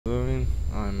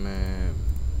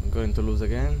going to lose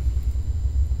again.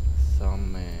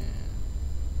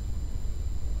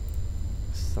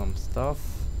 Some stuff.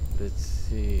 Let's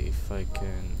see if I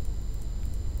can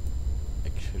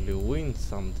actually win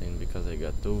something, because I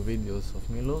got 2 videos of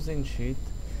me losing shit,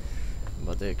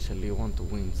 but I actually want to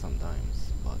win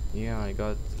sometimes. But yeah, I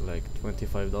got like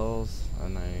 $25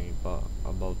 and I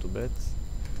about to bet.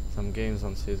 Some games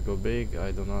on CSGO big.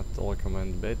 I do not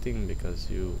recommend betting because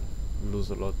you lose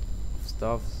a lot of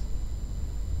stuff.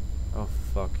 Oh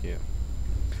fuck yeah.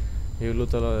 You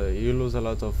lose a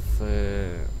lot of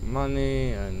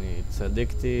money, and it's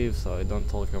addictive, so I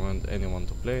don't recommend anyone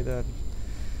to play that.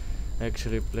 I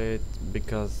actually play it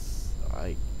because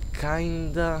I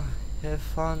kinda have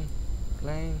fun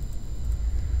playing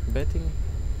betting,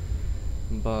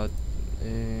 but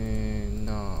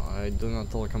no, I do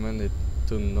not recommend it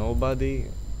to nobody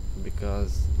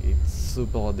because it's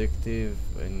super addictive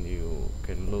and you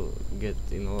can get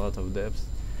in a lot of debts.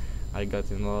 I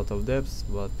got in a lot of debts,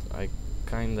 but I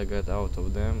kinda got out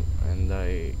of them, and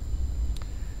I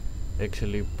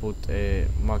actually put a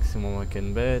maximum I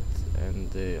can bet,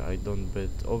 and I don't bet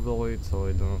over it, so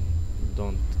I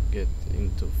don't get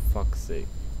into fuck's sake.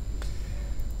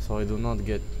 So I do not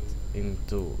get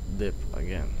into debt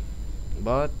again.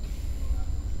 But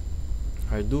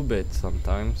I do bet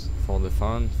sometimes for the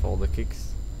fun, for the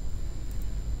kicks.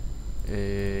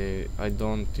 I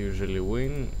don't usually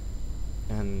win,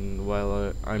 and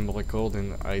while I'm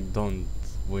recording I don't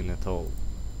win at all,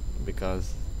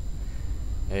 because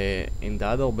in the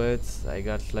other bets I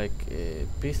got like a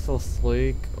pistol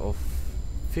streak of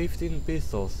 15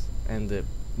 pistols, and the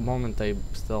moment I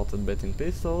started betting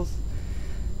pistols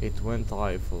it went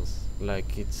rifles.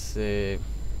 Like it's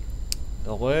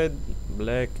red,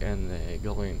 black and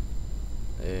green.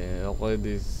 Red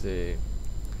is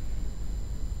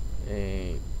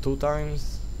 2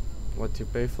 times what you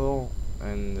pay for,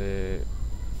 and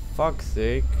fuck's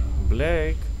sake,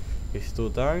 black is 2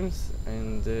 times,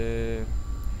 and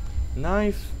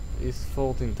knife is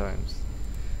 14 times.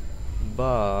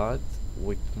 But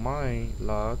with my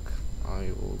luck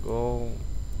I will go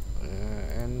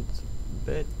and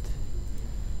bet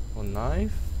on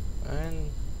knife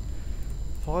and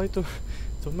try to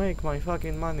make my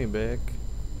fucking money back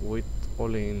with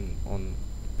all in on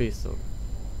pistol,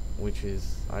 which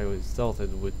is I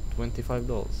started with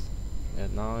 $25,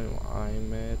 and now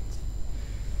I'm at,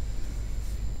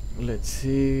 let's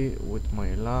see, with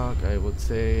my luck I would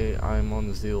say I'm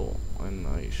on 0, and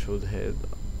I should have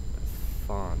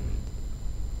fun,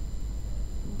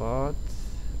 but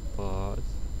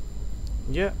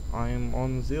yeah, I'm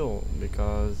on 0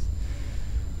 because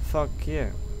fuck yeah.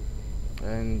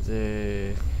 And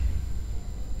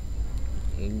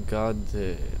God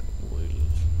will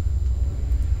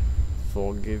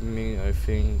forgive me. I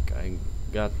think I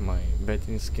got my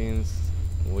betting skins,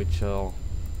 which are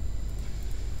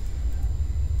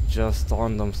just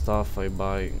random stuff I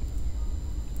buy,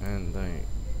 and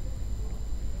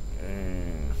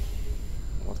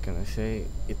what can I say,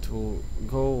 it will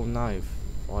go knife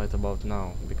right about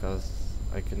now because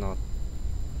I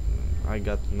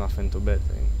got nothing to bet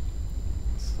in.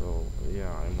 So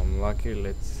yeah, I'm unlucky.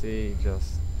 Let's see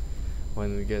just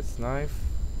when it gets knife,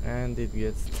 and it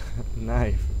gets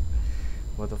knife,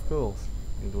 but of course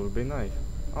it will be knife.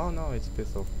 Oh no, it's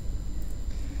pistol.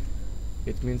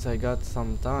 It means I got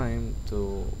some time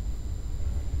to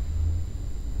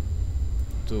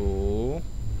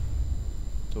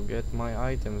get my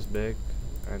items back,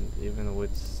 and even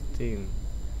with Steam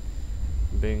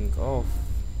being off,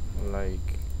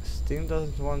 like Steam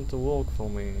doesn't want to work for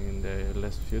me in the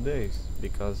last few days,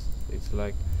 because it's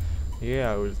like,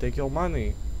 yeah, I will take your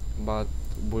money, but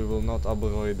we will not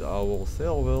upgrade our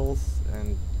servers,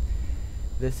 and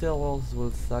the servers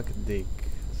will suck dick.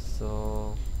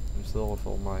 So I'm sorry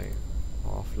for my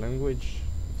rough language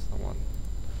if someone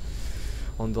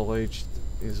underaged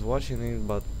is watching it,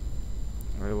 but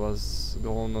I was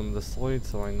going on the street,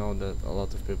 so I know that a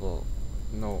lot of people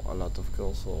know a lot of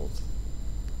curse words,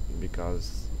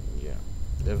 because yeah,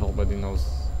 everybody knows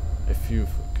a few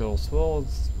curse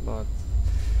words, but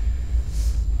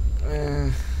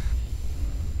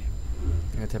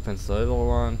it happens to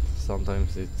everyone.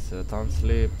 Sometimes it's a tongue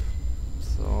slip.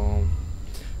 So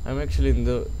I'm actually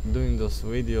doing those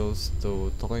videos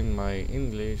to train my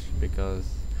English, because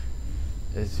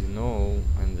as you know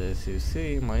and as you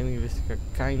see, my English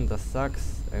kinda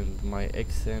sucks, and my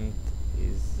accent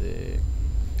is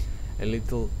a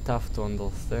little tough to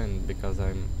understand, because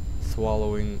I'm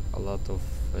swallowing a lot of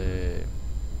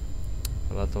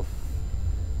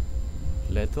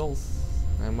letters,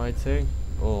 I might say,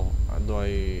 or do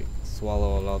I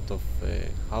swallow a lot of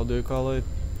how do you call it,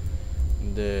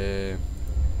 the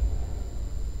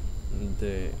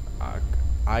the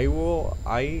I will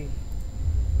I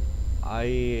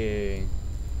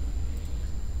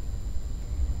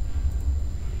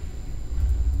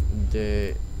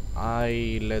the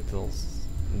I letters,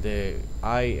 the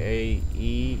I, A,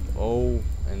 E, O,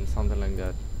 and something like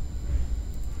that.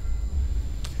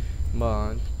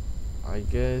 But I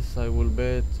guess I will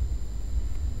bet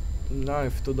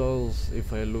knife $2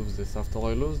 if I lose this. After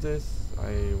I lose this,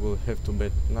 I will have to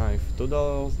bet knife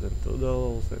 $2, then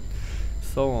 $2, and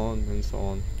so on and so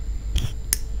on.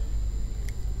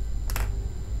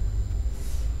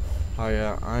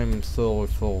 I'm sorry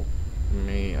for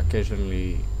me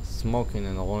occasionally smoking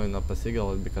and rolling up a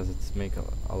cigarette because it's make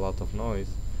a lot of noise.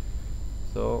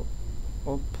 So,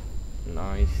 op,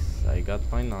 nice, I got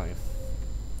my knife,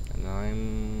 and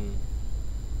I'm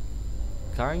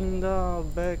kinda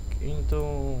back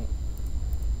into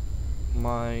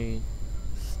my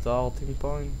starting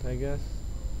point, I guess.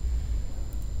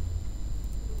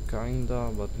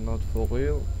 Kinda, but not for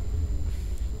real.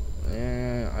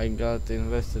 I got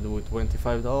invested with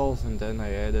 $25 and then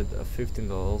I added a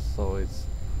 $15, so it's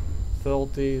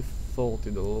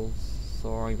 $40.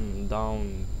 So I'm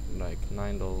down like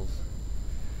 $9.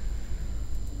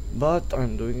 But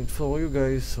I'm doing it for you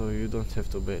guys, so you don't have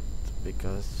to bet,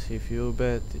 because if you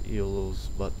bet you lose.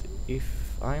 But if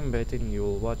I'm betting, you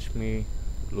will watch me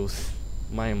lose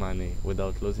my money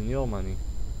without losing your money.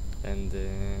 And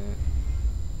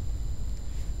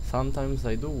sometimes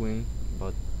I do win,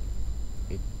 but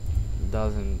it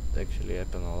doesn't actually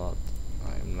happen a lot.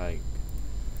 I'm like,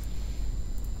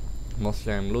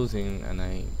 mostly I'm losing, and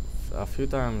a few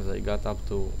times I got up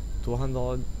to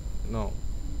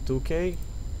 2K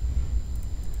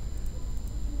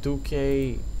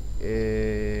 2K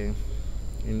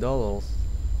in dollars.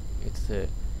 It's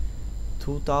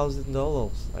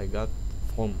 $2,000 I got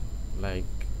from like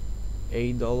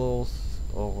 $8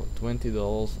 or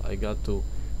 $20. I got to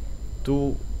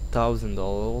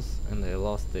 $2,000 and I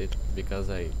lost it because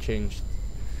I changed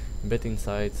betting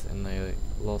sites and I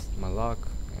lost my luck,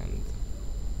 and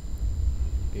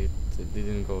it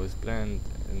didn't go as planned,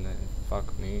 and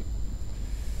fuck me.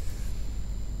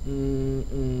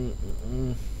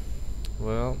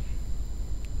 Well,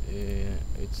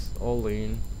 it's all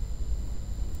in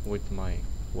with my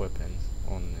weapons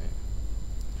on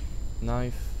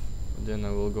knife. Then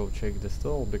I will go check the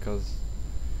store, because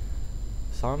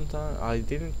sometimes I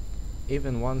didn't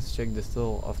even once check the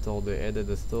store after they added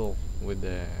the store with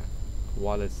the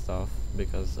wallet stuff,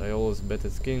 because I always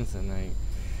betted skins and I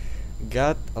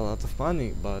got a lot of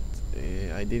money, but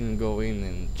I didn't go in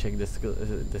and check the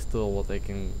store, what I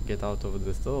can get out of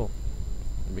the store,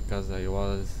 because I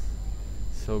was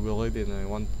so greedy and I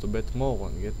wanted to bet more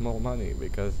and get more money,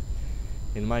 because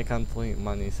in my country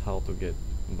money is hard to get.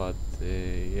 But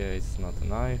yeah, it's not a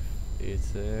knife,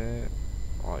 it's a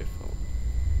rifle.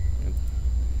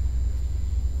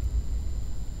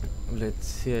 Let's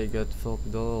see, I got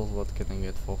 $40. What can I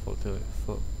get for $30?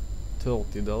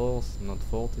 Not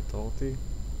 40, 30.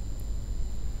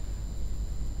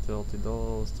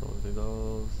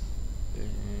 $30.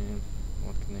 And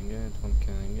what can I get? What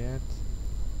can I get?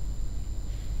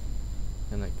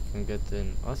 And I can get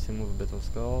an Asimov Battle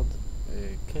Squad,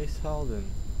 a case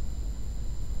harden,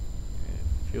 a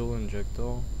fuel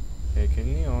injector, AK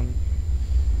neon,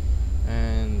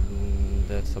 and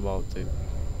that's about it.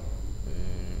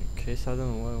 Case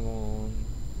harden one,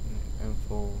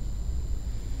 M4.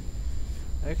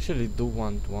 I actually do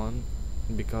want one,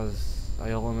 because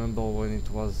I remember when it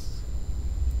was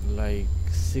like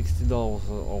 $60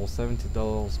 or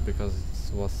 $70, because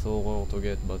it was so rare to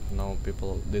get, but now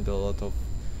people did a lot of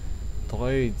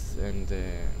trades and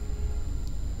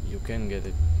you can get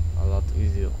it a lot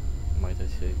easier, might I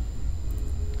say.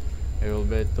 I will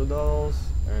bet $2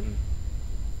 and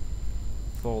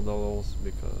 $4,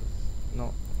 because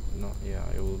yeah,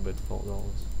 I will bet $4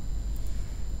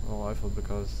 a rifle,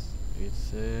 because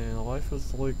it's a rifle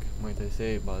streak, might I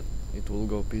say, but it will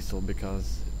go pistol,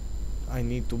 because I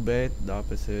need to bet the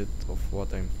opposite of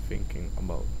what I'm thinking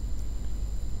about,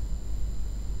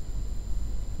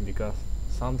 because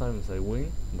sometimes I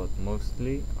win, but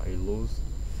mostly I lose,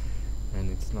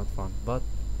 and it's not fun. But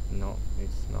no,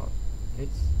 it's not.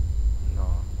 It's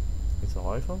a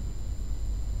rifle.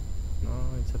 No,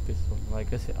 it's a pistol.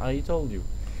 Like I said, I told you,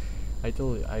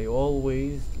 I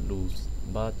always lose,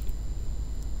 but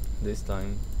this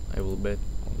time I will bet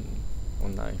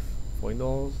on knife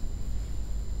 $4,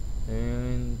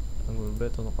 and I will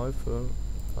bet on rifle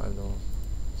 $5,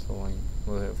 so I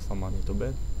will have some money to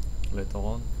bet later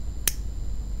on.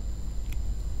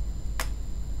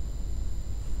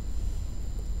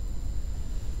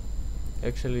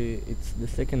 Actually, it's the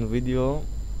second video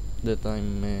that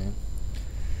I'm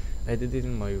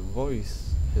editing my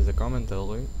voice as a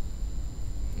commentary,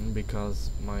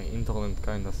 because my internet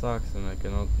kinda sucks and I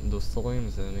cannot do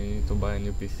streams and I need to buy a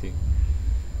new PC.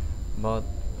 But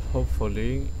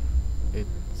hopefully it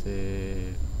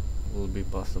will be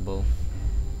possible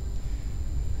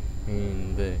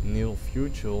in the near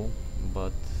future,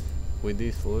 but with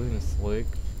this losing streak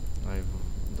I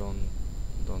don't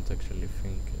actually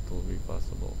think it will be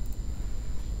possible.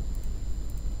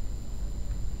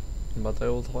 But I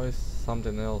will try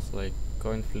something else like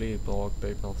coin flip or rock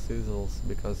paper scissors,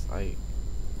 because I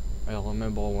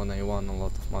remember when I won a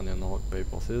lot of money on rock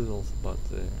paper scissors, but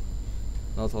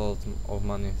not a lot of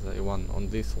money I won on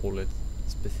this roulette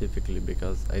specifically,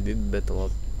 because I did bet a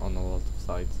lot on a lot of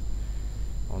sites,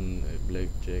 on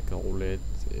blackjack, roulette,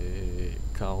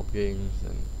 card games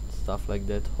and stuff like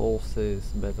that,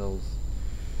 horses, battles.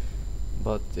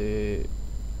 But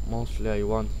mostly I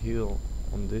won here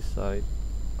on this side,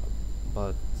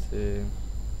 but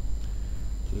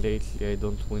lately I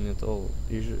don't win at all.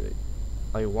 Usually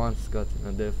I once got in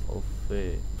a debt of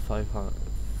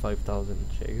 5,000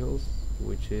 shekels,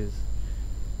 which is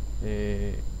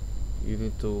you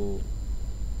need to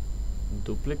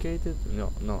duplicate it.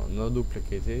 No, not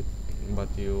duplicate it,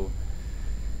 but you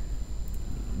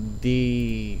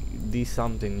d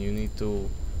something. You need to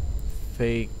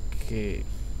fake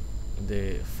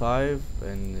the 5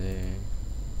 and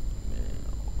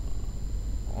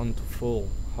onto 4.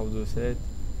 How do you say it?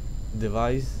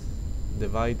 Divide.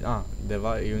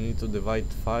 You need to divide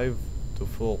 5 to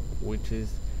 4, which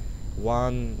is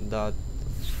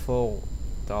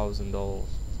 $1,400,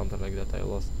 something like that. I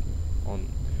lost on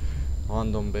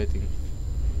random betting.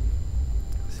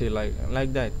 See,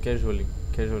 like that, casually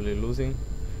losing.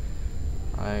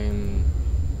 I'm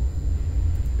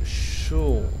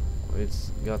sure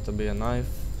it's got to be a knife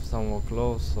somewhere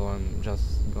close, so I'm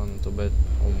just going to bet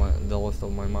the rest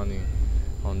of my money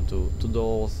onto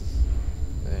 $2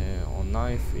 on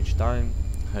knife each time.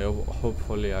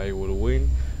 Hopefully I will win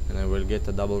and I will get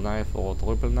a double knife or a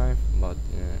triple knife, but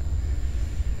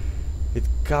it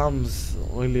comes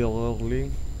really rarely.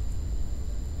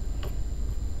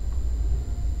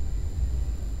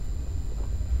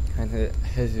 And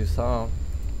as you saw,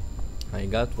 I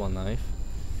got one knife,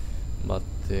 but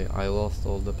I lost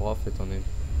all the profit on it.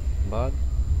 But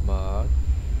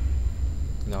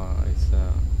no, it's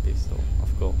a pistol,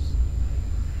 of course.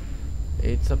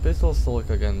 It's a pistol streak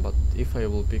again, but if I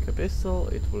will pick a pistol,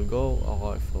 it will go a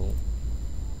rifle.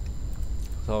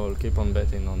 So I will keep on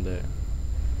betting on the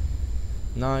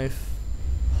knife.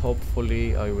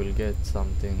 Hopefully I will get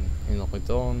something in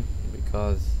return,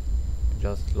 because I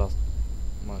just lost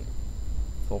money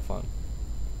for fun,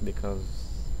 because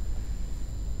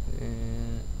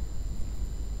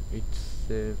it's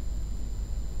a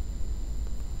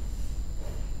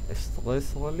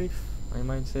stress relief, I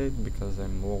might say it, because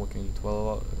I'm working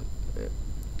 12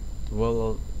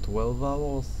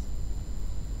 hours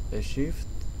a shift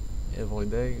every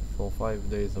day for 5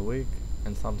 days a week,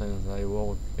 and sometimes I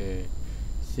work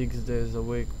 6 days a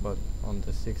week, but on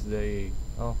the 6th day,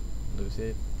 oh, do you see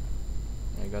it?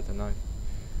 I got a knife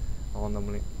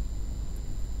randomly,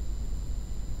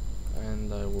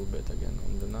 and I will bet again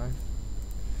on the knife.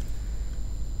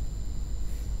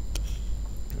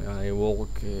 I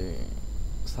work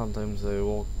sometimes I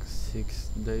work 6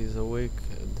 days a week.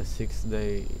 The 6th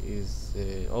day is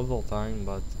overtime,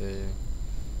 but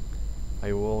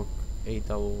I work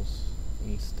 8 hours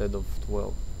instead of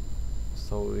 12,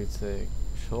 so it's a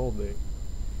short day.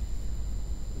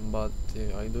 But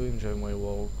I do enjoy my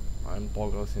work. I'm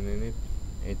progressing in it.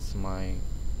 It's my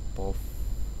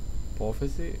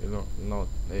prophecy. No, not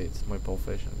it's my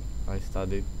profession. I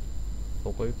studied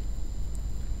for it,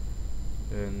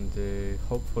 and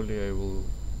hopefully I will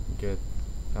get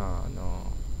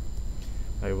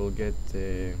I will get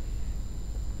a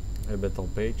better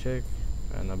paycheck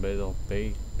and a better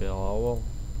pay per hour,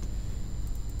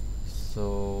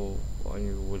 so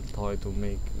I will try to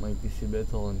make my PC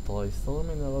better and try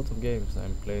streaming a lot of games.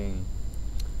 I'm playing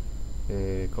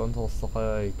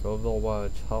Counter-Strike,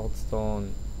 Overwatch,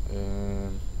 Hearthstone,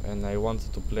 and I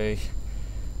wanted to play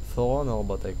For Honor,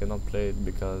 but I cannot play it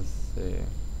because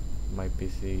my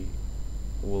PC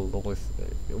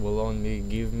will only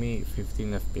give me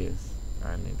 15 FPS,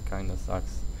 and it kinda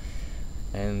sucks.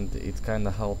 And it's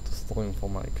kinda hard to stream for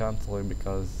my country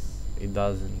because it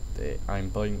doesn't.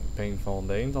 I'm paying for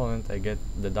the internet. I get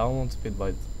the download speed,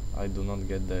 but I do not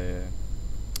get the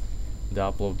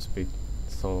upload speed.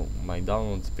 So my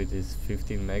download speed is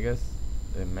 15 mega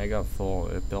for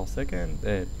per second,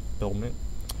 per minute.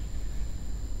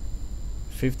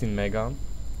 15 mega,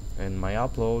 and my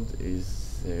upload is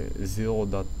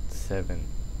 0.7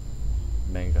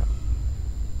 mega.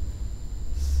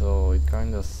 So it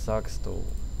kinda sucks to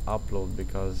upload,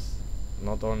 because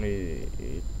not only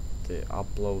it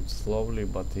uploads slowly,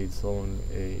 but it's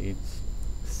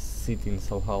sitting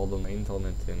so hard on the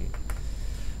internet, and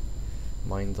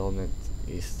my internet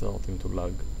is starting to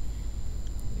lag.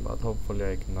 But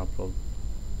hopefully I can upload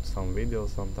some videos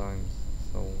sometimes,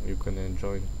 so you can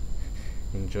enjoy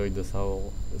the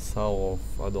soul of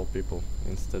other people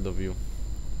instead of you.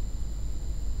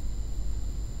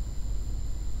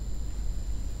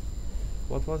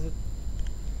 What was it?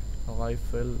 A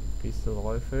rifle, pistol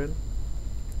rifle.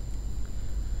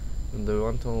 Do you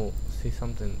want to see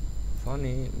something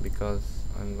funny? Because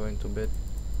I'm going to bet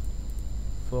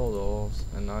 $4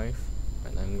 a knife,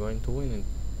 and I'm going to win it.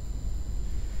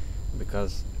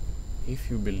 Because if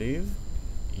you believe,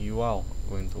 you are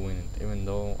going to win it, even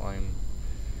though I'm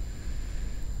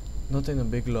not in a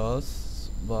big loss,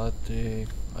 but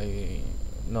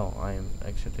I'm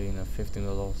actually in a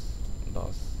 $15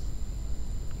 loss.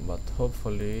 But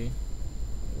hopefully,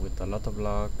 with a lot of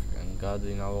luck and God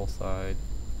in our side,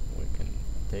 we can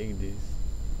take this.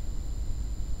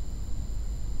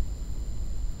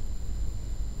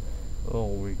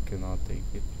 Or we cannot take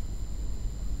it.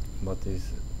 But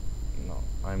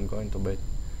I'm going to bet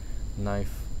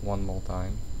knife one more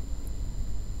time,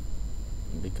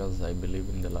 because I believe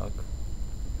in the luck.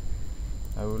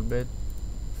 I will bet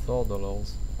 $4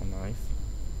 on knife,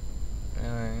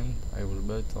 and I will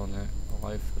bet on a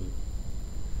rifle.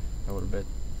 I will bet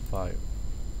 5,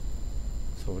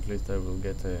 so at least I will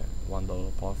get a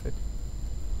 $1 profit.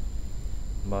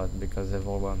 But because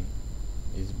everyone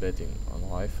is betting on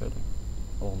rifle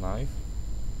or knife,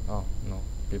 oh no,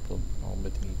 people are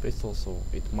betting pistol, so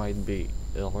it might be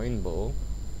a rainbow,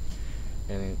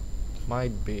 and it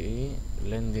might be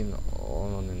landing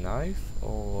on a knife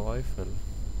or a rifle.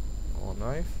 Or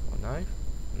knife?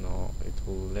 No, it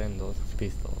will land on a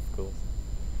pistol, of course.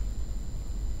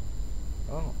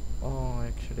 Oh, I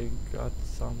actually got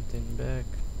something back.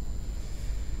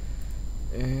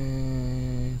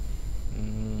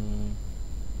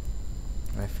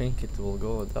 I think it will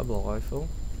go a double rifle.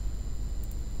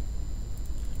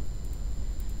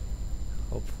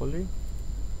 Hopefully.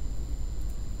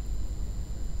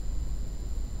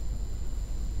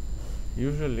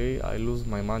 Usually I lose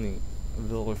my money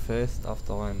very fast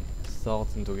after I'm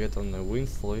starting to get on a win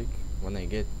streak, when I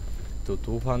get to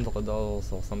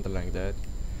 $200 or something like that,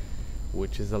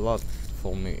 which is a lot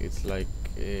for me. It's like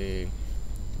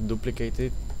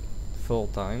duplicated 4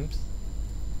 times,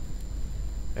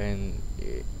 and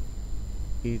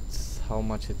it's how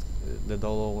much the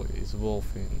dollar is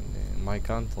worth in my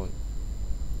country.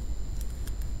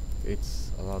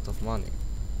 It's a lot of money,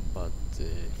 but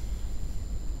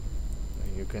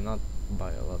you cannot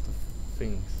buy a lot of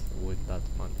things with that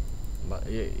money. But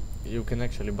yeah, you can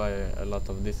actually buy a lot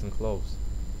of decent clothes.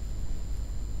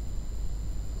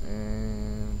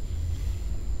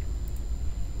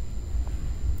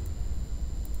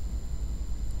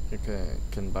 You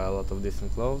can buy a lot of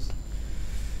decent clothes,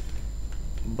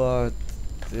 but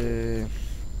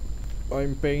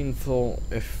I'm paying for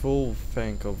a full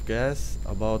tank of gas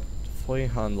about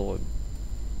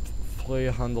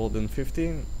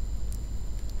 315,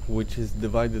 which is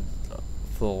divided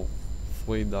for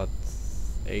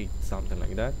 3.8, something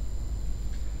like that,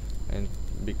 and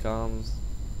becomes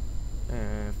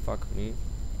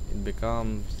it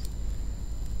becomes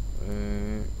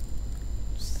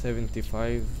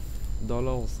 $75,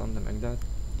 something like that,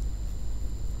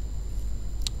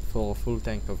 for a full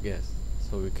tank of gas.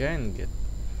 So we can get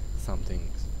something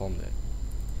from that.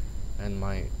 And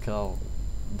my car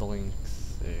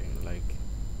drinks like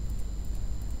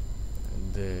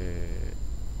the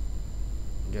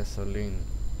gasoline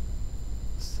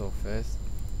so fast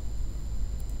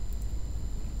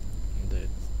that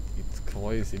it's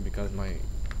crazy, because my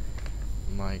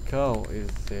car is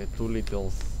 2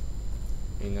 liters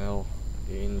in the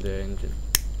engine,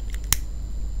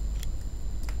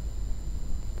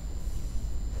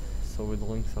 so it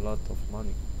drinks a lot of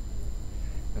money,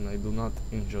 and I do not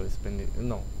enjoy spending.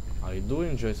 No, I do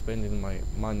enjoy spending my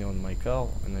money on my car,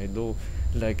 and I do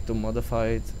like to modify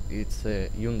it. It's a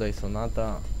Hyundai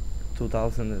Sonata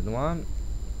 2001.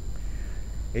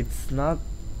 It's not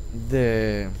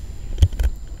the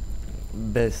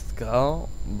best car,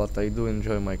 but I do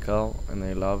enjoy my car and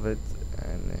I love it,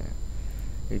 and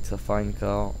it's a fine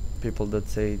car. People that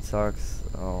say it sucks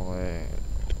or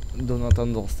do not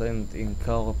understand in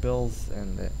car repairs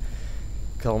and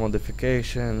car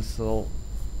modifications, or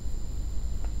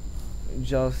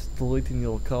just treating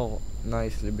your car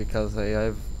nicely because I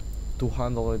have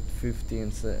 250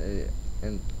 and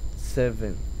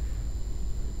 7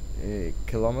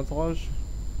 kilometers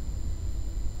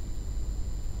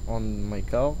on my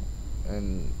car,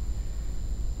 and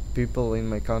people in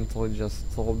my country just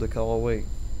throw the car away,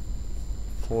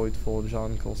 throw it for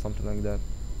junk or something like that.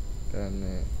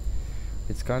 And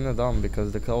it's kind of dumb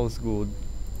because the car is good,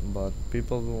 but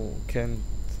people can't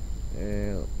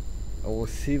uh,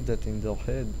 receive that in their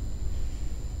head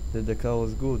that the car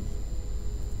is good,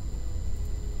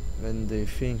 and they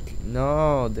think,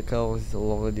 no, the car is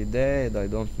already dead, I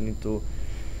don't need to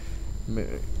ma-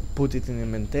 put it in a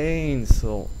maintain,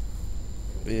 so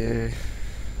uh,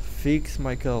 fix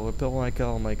my car, repair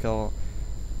my car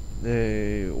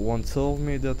won't serve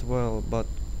me that well. But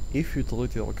if you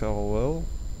treat your car well,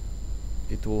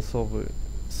 it will serve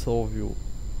you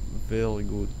very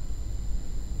good.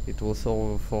 It will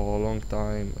serve you for a long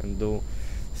time and do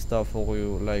stuff for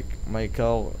you. Like my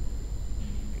car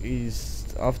is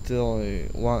after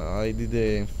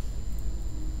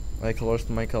I crashed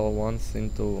my car once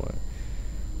into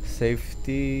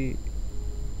safety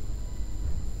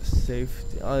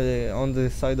on the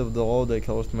side of the road. I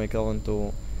crashed my car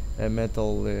into a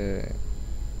metal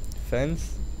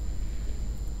fence.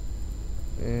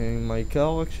 My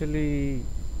car actually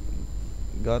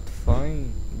got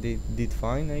fine, did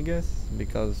fine, I guess,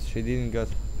 because she didn't get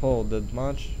hurt that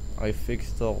much. I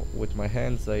fixed her with my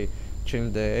hands. I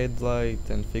changed the headlight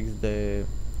and fixed the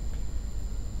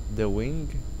wing.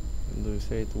 Do you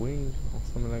say it wing or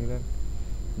something like that?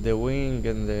 The wing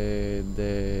and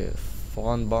the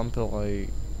front bumper. I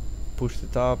pushed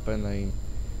it up and I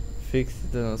fixed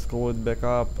it and screwed it back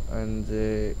up. And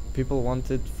people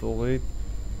wanted for it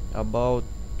about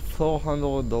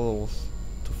 $400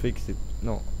 to fix it.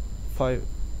 No, $500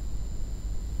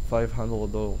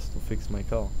 to fix my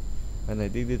car, and I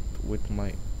did it with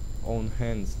my own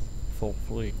hands for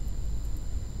free.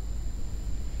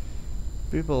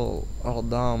 People are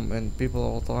dumb, and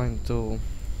people are trying to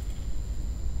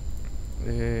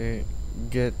uh,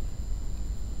 get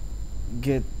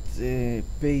get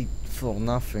paid for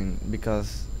nothing,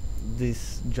 because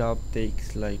this job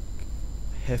takes like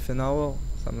half an hour,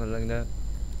 something like that.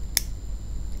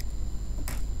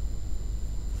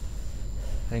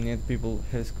 And yet people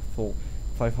ask for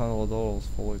 $500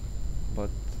 for it, but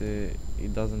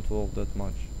it doesn't worth that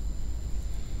much.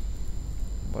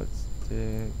 But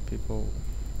people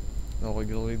are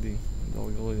greedy.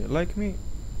 They're greedy. Like me,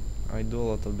 I do a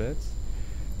lot of bets,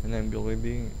 and I'm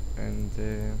greedy, and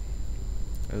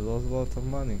I lost a lot of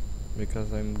money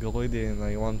because I'm greedy and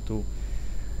I want to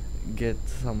get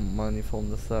some money from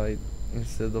the side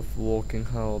instead of working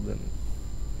hard and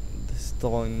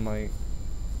destroying my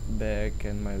back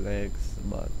and my legs.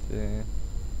 But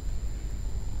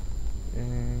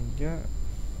yeah,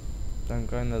 I'm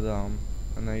kinda dumb,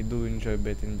 and I do enjoy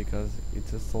betting because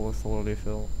it's a stress relief.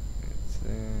 It's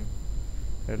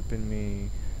helping me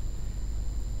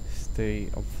stay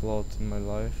afloat in my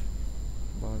life,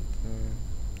 but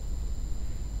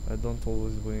I don't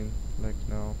always win, like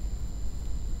now.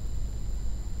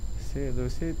 See, do you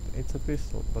see it? It's a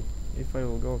pistol, but if I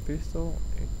will go a pistol,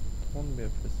 it won't be a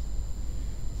pistol.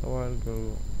 So I'll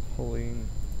go all in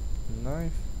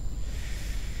knife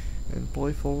and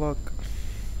play for luck.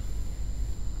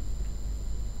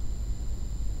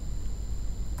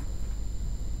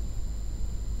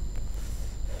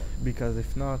 Because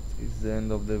if not, it's the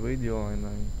end of the video, and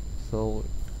I'm sorry.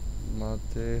 But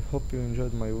hope you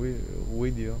enjoyed my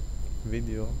video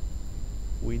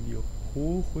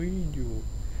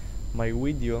my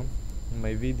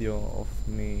video of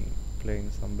me playing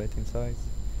some betting sites,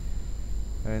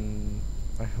 and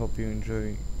I hope you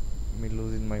enjoy me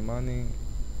losing my money.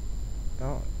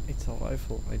 Oh, it's a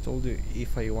rifle. I told you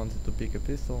if I wanted to pick a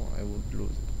pistol I would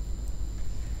lose it.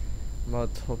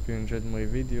 But hope you enjoyed my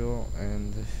video,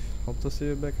 and hope to see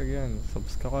you back again.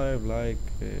 Subscribe, like,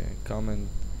 comment,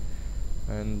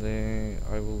 and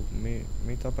I will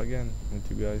meet up again with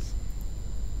you guys.